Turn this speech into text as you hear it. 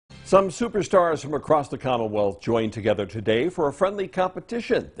Some superstars from across the Commonwealth joined together today for a friendly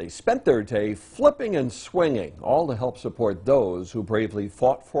competition. They spent their day flipping and swinging, all to help support those who bravely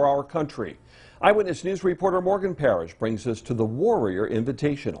fought for our country. Eyewitness News reporter Morgan Parrish brings us to the Warrior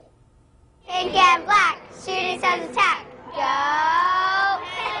Invitational. Pink and black, students as attack. Go!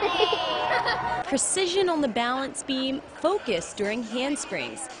 Precision on the balance beam, focus during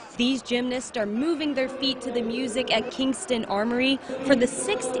handsprings. These gymnasts are moving their feet to the music at Kingston Armory for the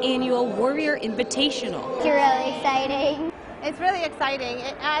 6th annual Warrior Invitational. It's really exciting. It's really exciting.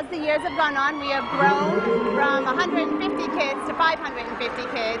 As the years have gone on, we have grown from 150 kids to 550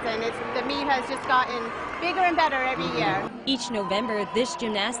 kids, and the meet has just gotten bigger and better every year. Each November, this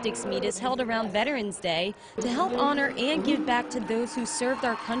gymnastics meet is held around Veterans Day to help honor and give back to those who served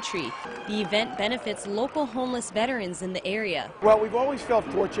our country. The event benefits local homeless veterans in the area. Well, we've always felt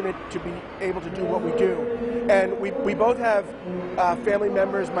fortunate to be able to do what we do. And we both have family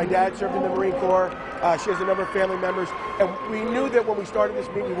members. My dad served in the Marine Corps. She has a number of family members. And we knew that when we started this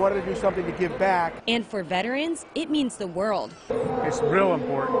meet, we wanted to do something to give back. And for veterans, it means the world. It's real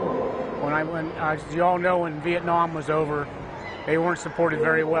important. As you all know, when Vietnam was over, they weren't supported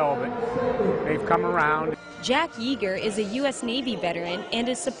very well, but they've come around. Jack Yeager is a U.S. Navy veteran and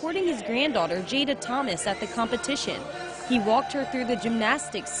is supporting his granddaughter, Jada Thomas, at the competition. He walked her through the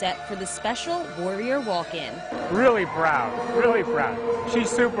gymnastics set for the special Warrior Walk-In. Really proud, really proud. She's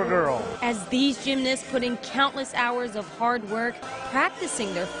Supergirl. As these gymnasts put in countless hours of hard work,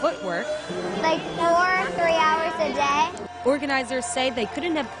 practicing their footwork, Like 3 hours a day. organizers say they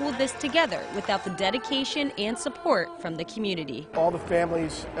couldn't have pulled this together without the dedication and support from the community. All the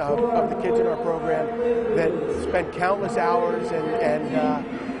families of the kids in our program that spent countless hours, and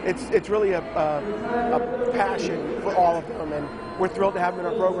it's really a passion for all of them, and we're thrilled to have them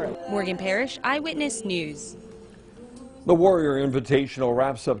in our program. Morgan Parrish, Eyewitness News. The Warrior Invitational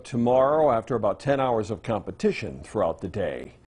wraps up tomorrow after about 10 hours of competition throughout the day.